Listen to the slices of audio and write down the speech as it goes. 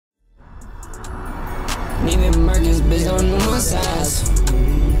Neiman Marcus, bitch, don't know my size.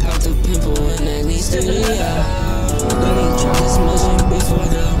 Out the people in that least studio. Let me try this music before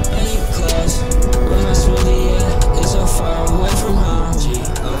the paint class. Where my sweetie at? It's so far away from home.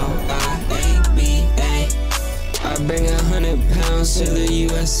 G-O-I-A-B-A. I bring 100 pounds to the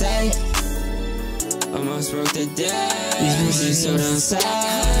USA. Almost broke the day. These bitches so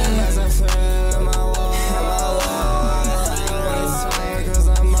downside.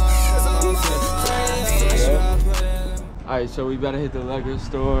 Alright, so we better hit the Lego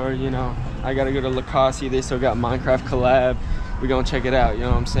store, you know. I gotta go to Lacoste, they still got Minecraft collab. We gonna check it out, you know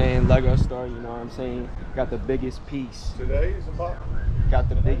what I'm saying? Lego store, you know what I'm saying? Got the biggest piece. Today is about. Got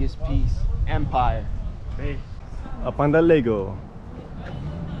the biggest piece. Empire. Hey. Up on the Lego.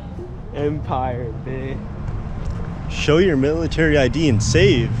 Empire, bitch. Show your military ID and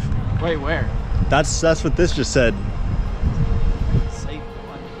save. Wait, where? That's what this just said. Save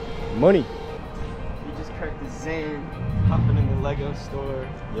money. Money. You just cracked the Zen, hopping in the Lego store.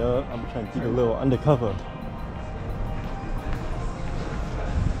 Yeah, I'm trying to keep it a little undercover.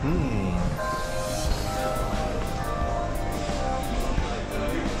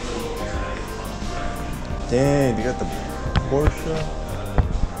 Dang, they got the Porsche.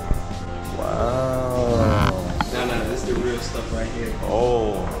 Wow. No, this is the real stuff right here.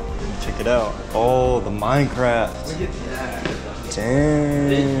 Oh, check it out. Oh, the Minecraft. Look at that. Dang.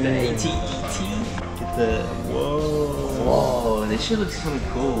 The ATET. Get the, whoa. Whoa, this shit looks kind of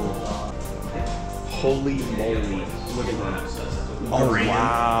cool. Holy moly. Look at that. Oh,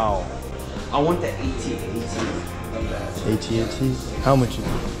 wow. I want the ATET. AT&T? How much is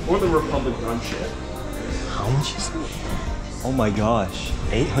it? Or the Republic gunship. How much is it? Oh my gosh,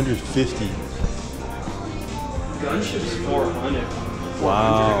 850. Gunship's 400.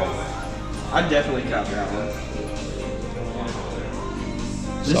 Wow. I'd definitely cop that one.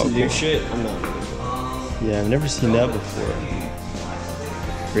 This So is new cool. shit. I'm not. Yeah, I've never seen that before.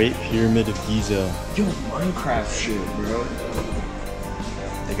 Great Pyramid of Giza. Yo, Minecraft shit, bro.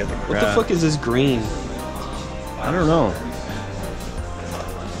 They got the crab. What the fuck is this green? I don't know.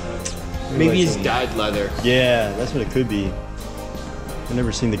 Maybe it's dyed leather. Yeah, that's what it could be. I've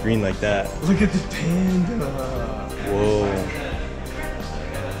never seen the green like that. Look at the panda. Whoa.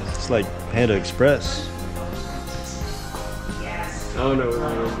 It's like Panda Express. I don't know what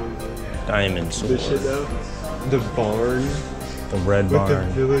that is. Diamond sword. This shit though. The barn. The red With the barn.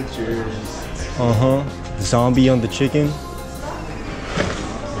 villagers. Uh-huh. Zombie on the chicken.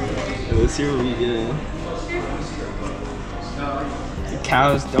 Let's see what we get. The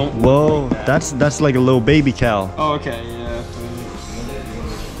cows don't. Whoa, like that's like a little baby cow. Oh, okay, yeah.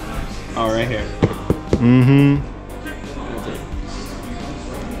 Oh, right here. Mm-hmm.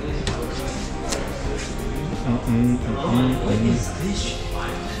 What is this shit?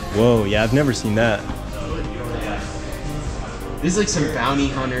 Whoa, yeah, I've never seen that. This is like some bounty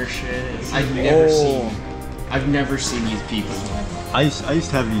hunter shit. I've never seen these people. I used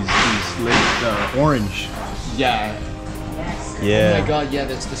to have these late orange. Yeah. Yeah. Oh my god, yeah,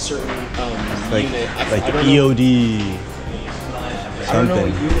 that's the certain like unit. like I the don't know- EOD I don't know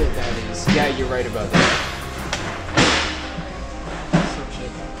what something. unit that is. Yeah, you're right about that.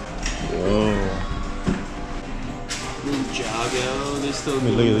 Whoa. Ninjago, they still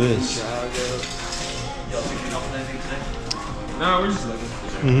Look at this. Ninjago. No, we're just looking.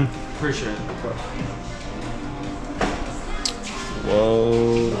 Mm-hmm. For sure.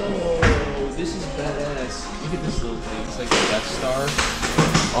 Whoa. Oh, this is badass. Look at this little thing. It's like a Death Star.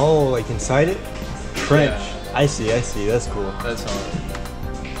 Oh, like inside it? Trench. Yeah. I see. That's cool. That's hard.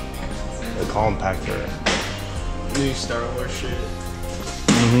 The compactor. New Star Wars shit.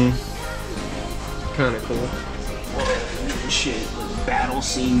 Mm-hmm. Kind of cool. Whoa, shit. Like battle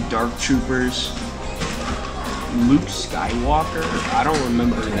scene, Dark Troopers. Luke Skywalker. I don't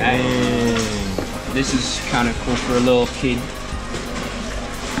remember that. Dang. This is kind of cool for a little kid.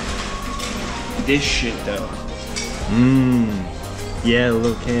 This shit though. Yeah, the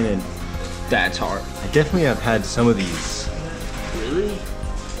little cannon. That's hard. I definitely have had some of these. Really?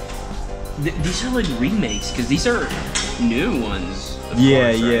 These are like remakes, because these are new ones. of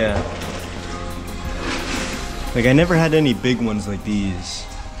Yeah, course, right? yeah. Like I never had any big ones like these.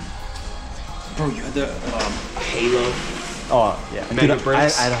 Bro, you had the Halo. Oh yeah. Mega Dude,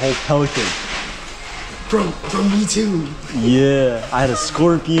 Bricks. I had a whole Pelican. Bro, me too. Yeah. I had a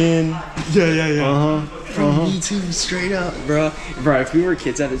Scorpion. Yeah. Uh-huh. Bro, me too, straight up, bro. Bro, if we were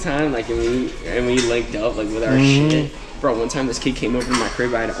kids at the time, like, and we linked up, like, with our shit. Bro, one time this kid came over to my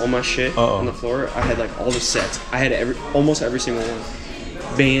crib, I had all my shit on the floor. I had, like, all the sets. I had almost every single one.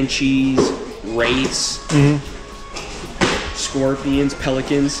 Banshees, Wraiths, Scorpions,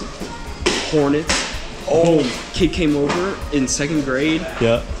 Pelicans, Hornets. Oh, kid came over in 2nd grade.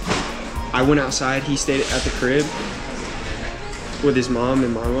 Yeah. I went outside. He stayed at the crib with his mom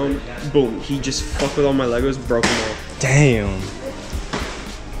and my mom. Boom. He just fucked with all my Legos, broke them all. Damn.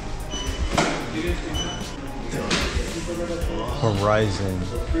 Horizon.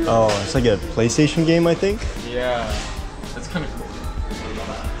 Oh, it's like a PlayStation game, I think. Yeah. That's kind of cool.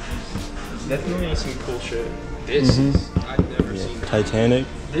 Definitely some cool shit. This is, I've never seen that. Titanic.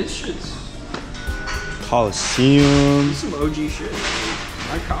 This shit's Coliseum. some OG shit.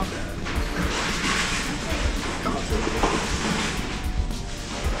 I caught that.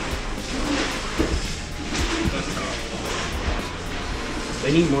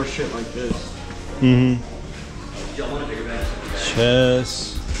 They need more shit like this.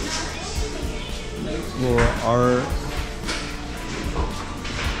 Chess. Little art.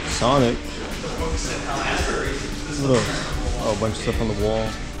 Sonic. What else? Oh, a bunch of stuff on the wall.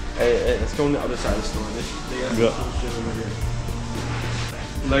 Hey, let's go on the other side of the store. They got some cool shit over here.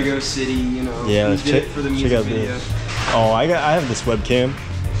 Lego City, you know. Yeah, let's check for the music out video. this. Oh, I have this webcam.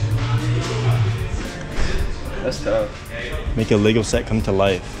 That's tough. Make a Lego set come to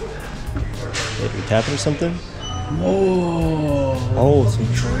life. Wait, we tap it or something? Oh,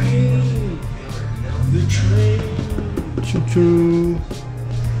 some train. The train. Choo choo.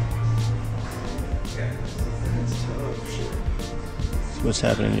 So what's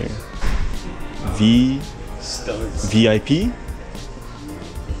happening here? VIP?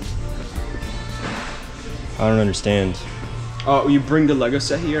 I don't understand. Oh, you bring the Lego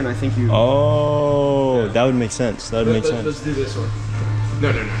set here, and I think you. Oh, that would make sense. That would make sense. Let's do this one.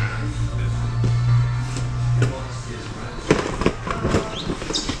 No.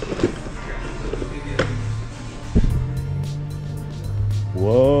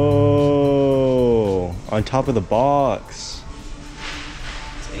 Whoa! On top of the box.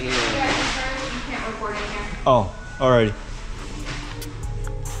 Damn. Oh, alrighty.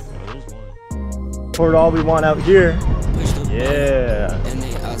 Poured all we want out here. Yeah.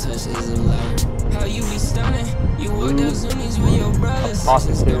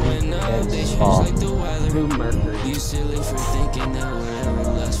 Awesome series and spa. Blue Mercury. You silly for thinking that whatever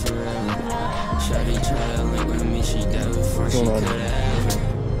lasts forever. Shawty try to link with me, she died before she could have.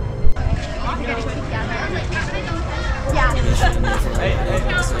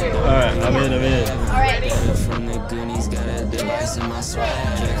 Alright, I'm in. Alright. From the Goonies, got a device in my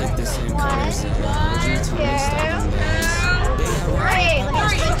swag. Jacket the same color, same energy, told me stop embarrassed. Alright, let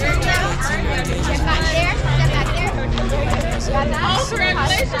me step back there. Oh,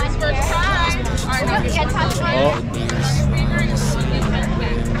 congratulations, first try. Alright, you gotta touch one.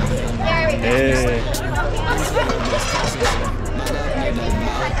 There we go. Hey.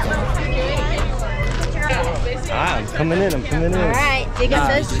 I'm coming in. Alright, dig up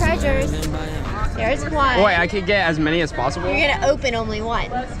those treasures. There's one. Wait, I could get as many as possible? You're gonna open only one.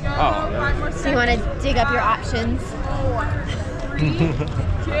 Oh, yeah. So you wanna dig up your options. 3,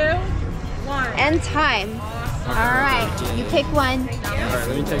 2, 1. And time. Alright, you pick one. Alright,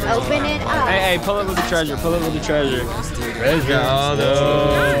 let me take it. Open it up. Hey, pull it with the treasure. Treasure. Treasure. Oh,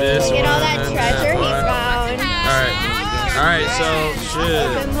 this Look at all that treasure he found. Alright, so, shit.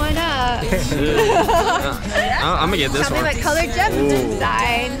 Open one up. I'm gonna get this Tell me one. what color gems is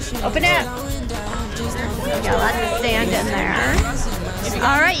inside. Open it up. Got lots of sand in there.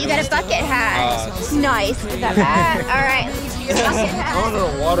 Alright, you got a bucket hat. Nice. Is that bad? Alright, let's do your bucket hat. I want a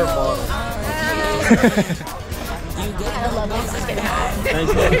water bottle. I love my bucket hat. Thank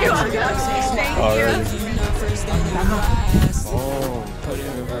you.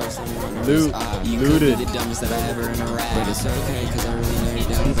 Looted. The dumbest that I ever in a rap, but it's okay, cause I really know you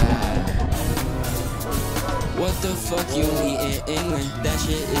down bad. What the fuck you eat in England? That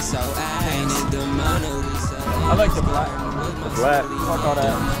shit is so painted. The Mona Lisa. I like the black. Black. Fuck all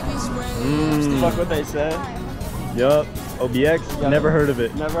that. Fuck what they said. Yup. OBX. Never heard of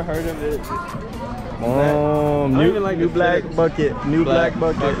it. Never heard of it. Oh, don't even like new the black kids. bucket. New black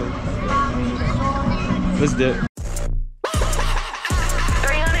bucket. Let's dip.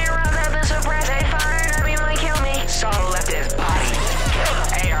 300 rounds at the surprise, they fired at me, wanna kill me. So left his body. Kill the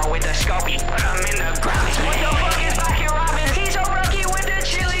AR with the scopey, put him in the